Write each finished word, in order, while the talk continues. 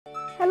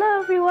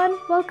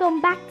everyone,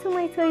 welcome back to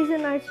my Toys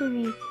and Arts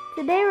review.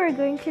 Today we're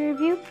going to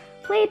review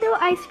Play-Doh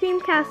Ice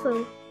Cream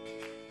Castle,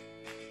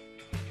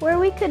 where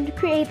we could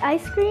create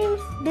ice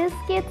creams,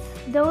 biscuits,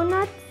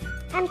 donuts,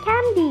 and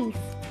candies.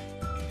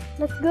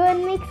 Let's go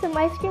and make some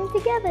ice cream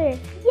together.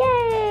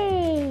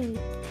 Yay!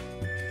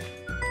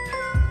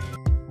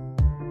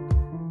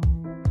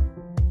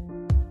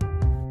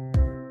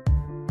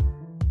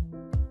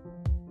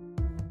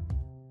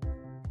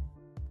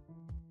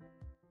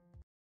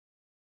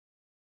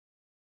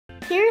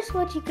 Here's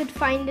what you could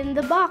find in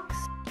the box.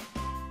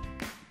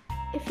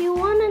 If you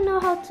want to know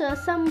how to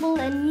assemble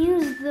and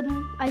use the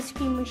ice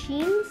cream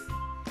machines,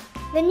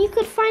 then you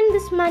could find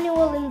this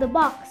manual in the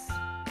box.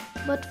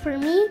 But for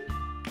me,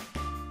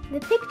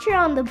 the picture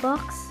on the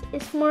box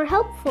is more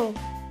helpful.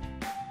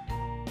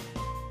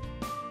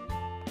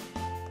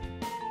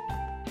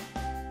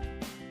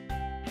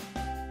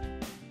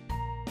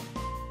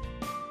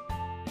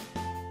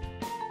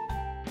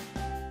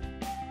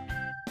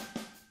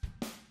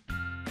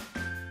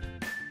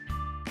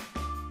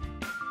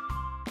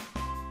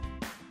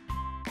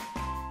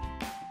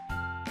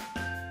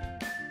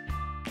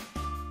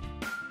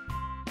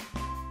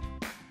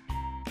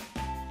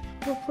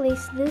 We'll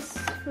place this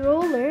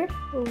roller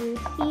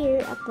over here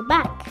at the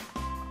back.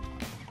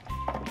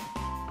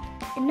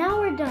 And now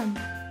we're done.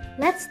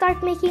 Let's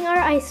start making our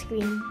ice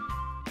cream.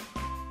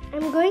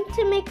 I'm going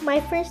to make my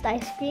first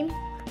ice cream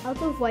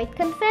out of white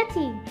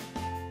confetti.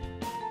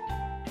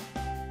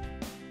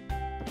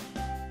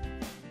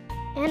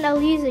 And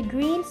I'll use a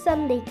green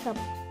sundae cup.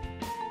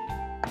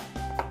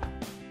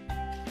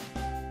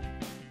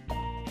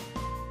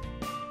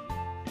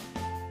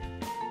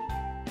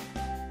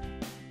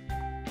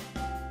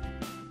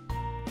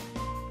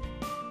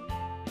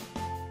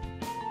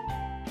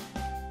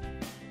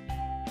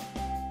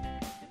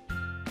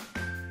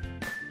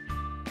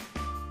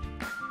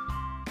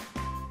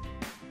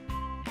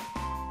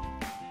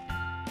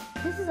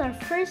 This is our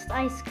first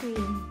ice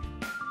cream.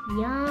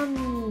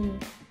 Yummy!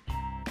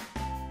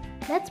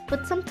 Let's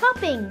put some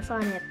toppings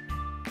on it.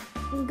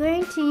 I'm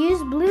going to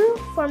use blue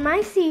for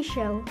my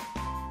seashell.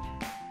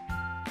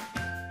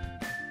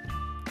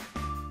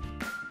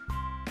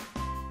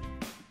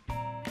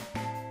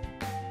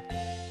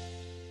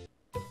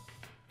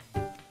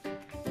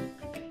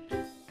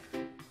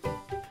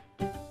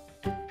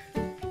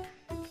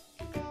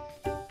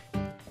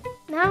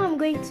 Now I'm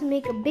going to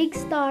make a big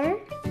star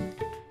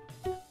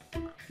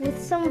with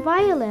some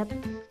violet.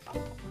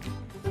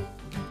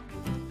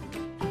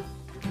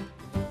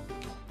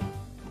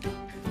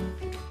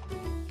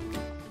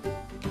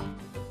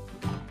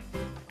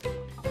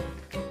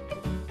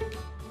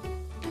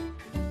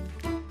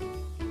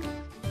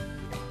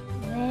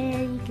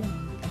 There you go.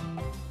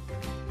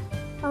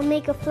 I'll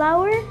make a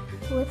flower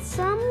with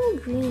some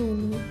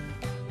green.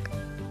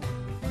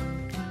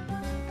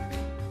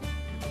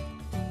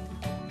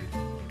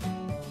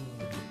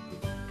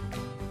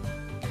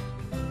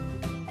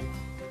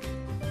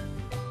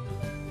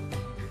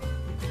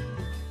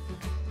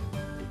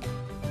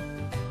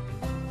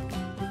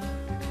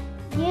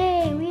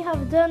 Yay, we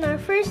have done our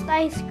first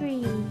ice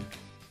cream.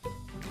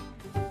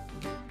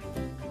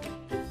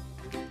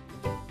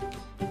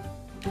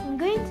 I'm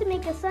going to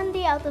make a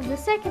sundae out of the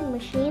second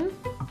machine,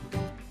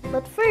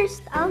 but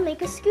first I'll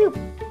make a scoop.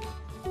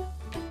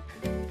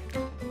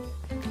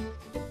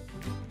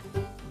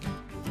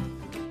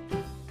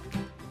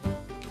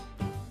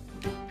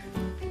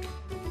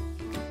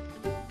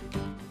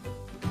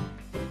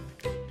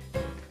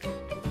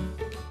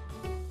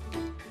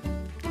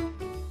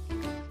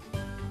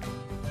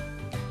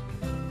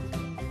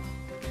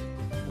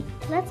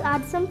 Let's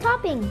add some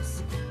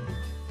toppings.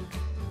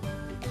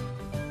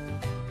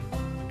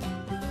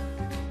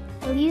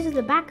 I'll use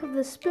the back of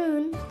the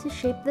spoon to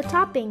shape the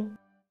topping.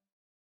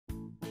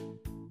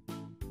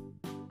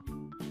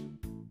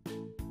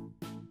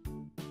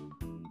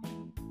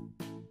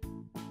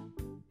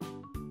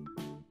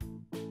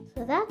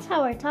 So that's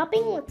how our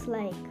topping looks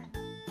like.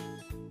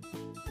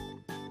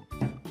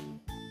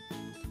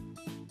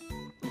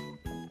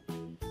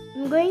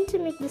 I'm going to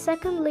make the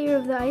second layer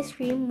of the ice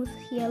cream with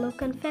yellow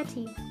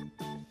confetti.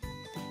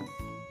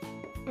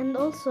 And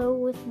also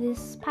with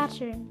this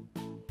pattern.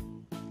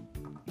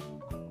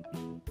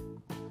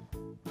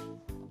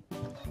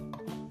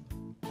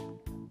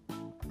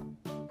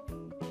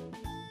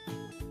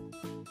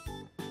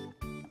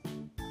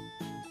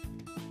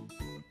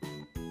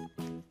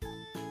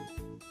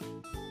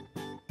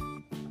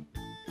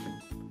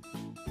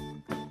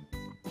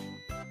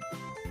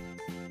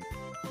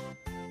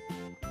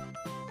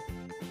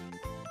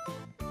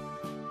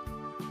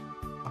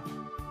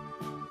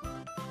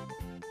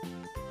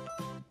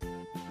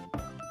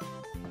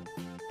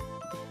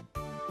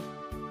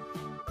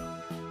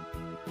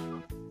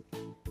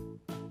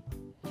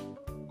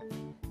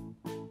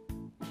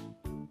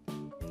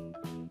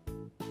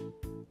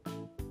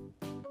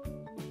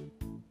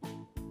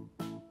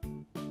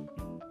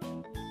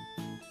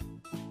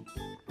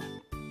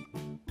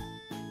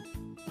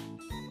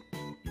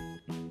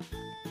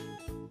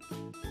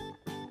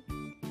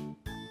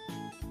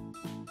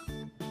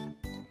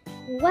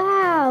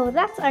 Wow,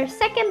 that's our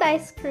second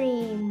ice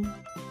cream.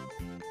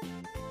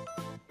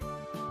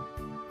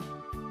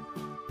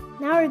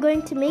 Now we're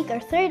going to make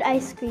our third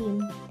ice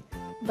cream.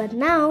 But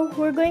now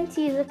we're going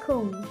to use a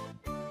cone.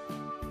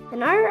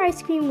 And our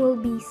ice cream will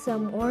be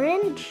some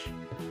orange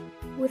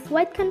with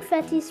white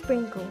confetti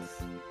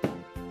sprinkles.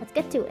 Let's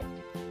get to it.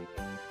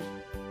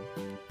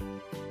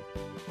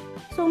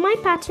 So my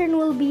pattern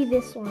will be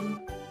this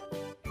one.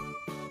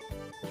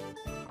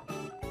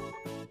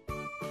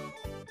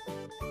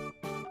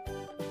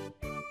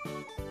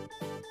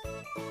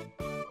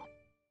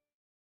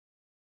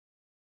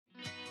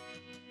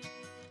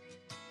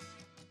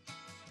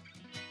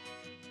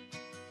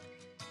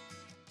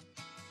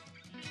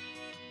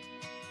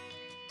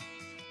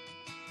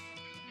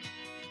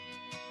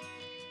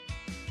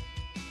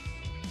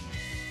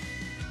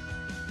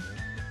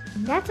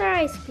 That's our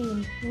ice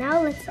cream.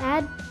 Now let's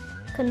add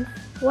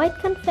white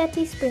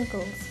confetti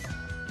sprinkles.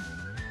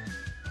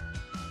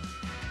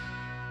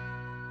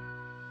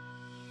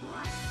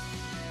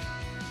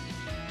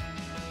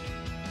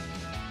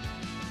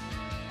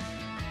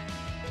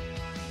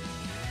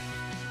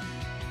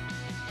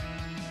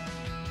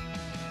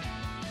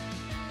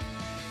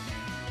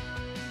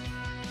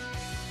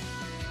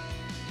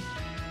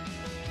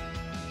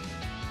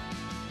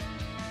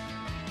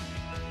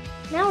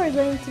 Now we're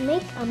going to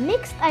make a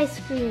mixed ice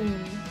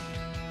cream.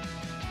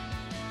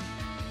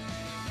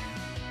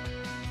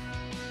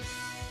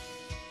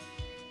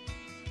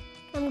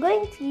 I'm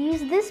going to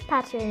use this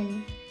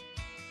pattern.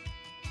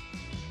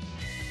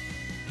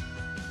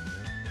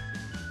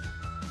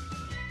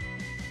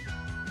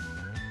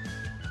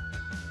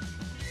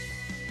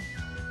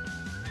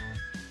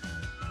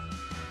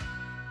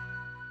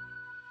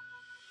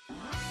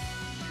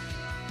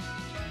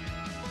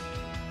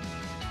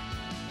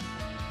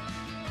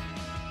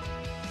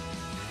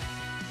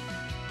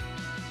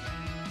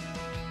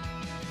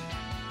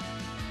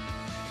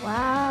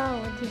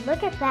 Wow, would you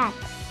look at that?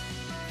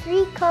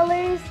 3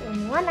 colors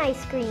in one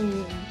ice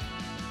cream.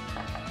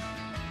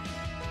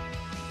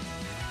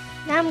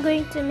 Now I'm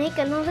going to make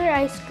another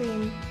ice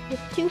cream with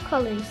 2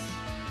 colors.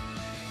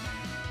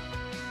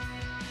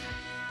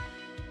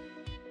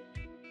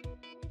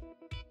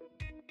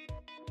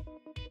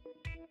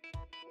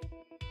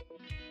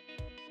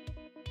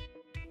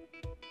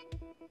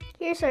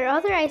 Here's our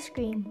other ice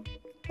cream.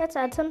 Let's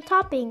add some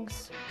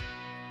toppings.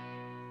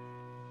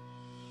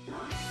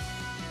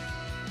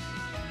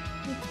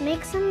 Let's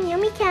make some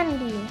yummy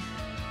candy.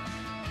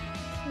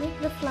 Make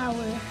the flower.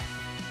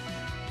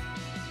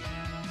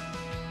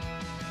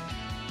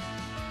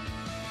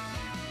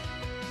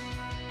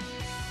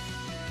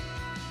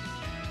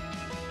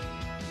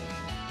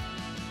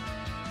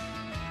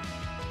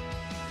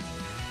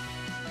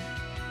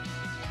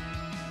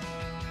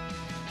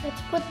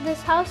 Let's put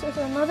this house as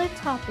another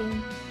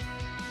topping.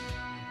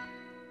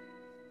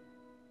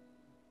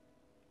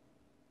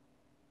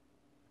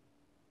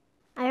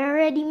 I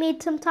already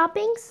made some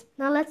toppings.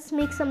 Now let's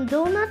make some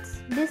donuts,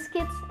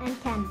 biscuits,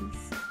 and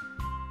candies.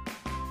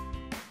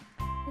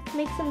 Let's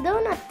make some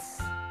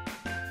donuts.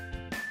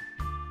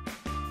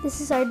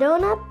 This is our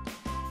donut.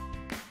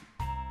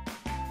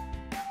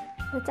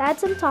 Let's add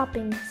some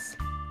toppings.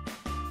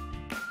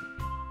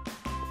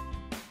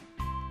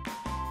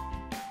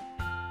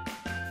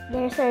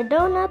 There's our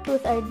donut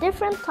with our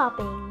different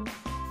toppings.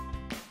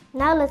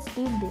 Now let's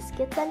do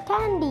biscuits and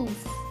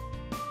candies.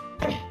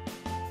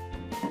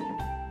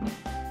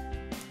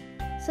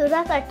 So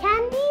that's our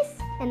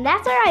candies and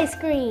that's our ice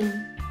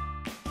cream.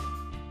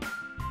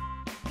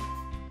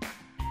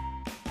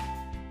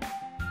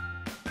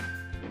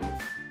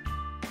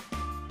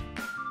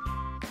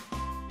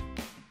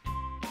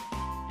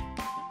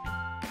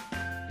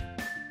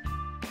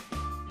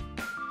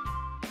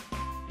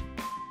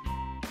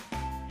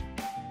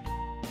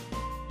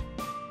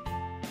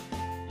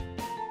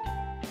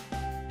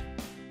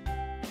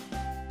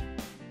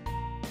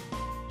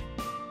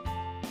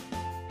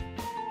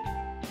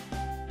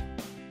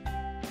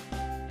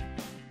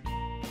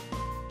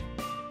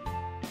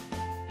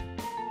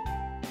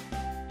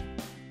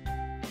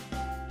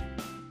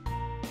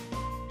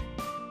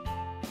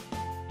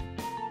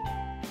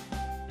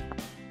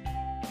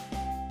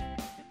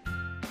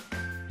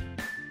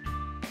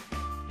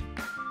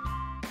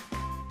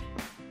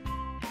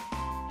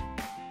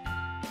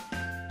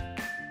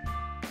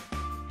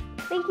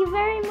 Thank you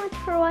very much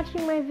for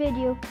watching my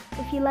video.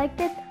 If you liked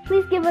it,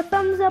 please give a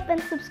thumbs up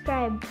and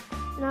subscribe.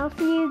 And I'll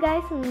see you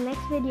guys in the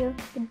next video.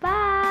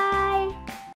 Goodbye!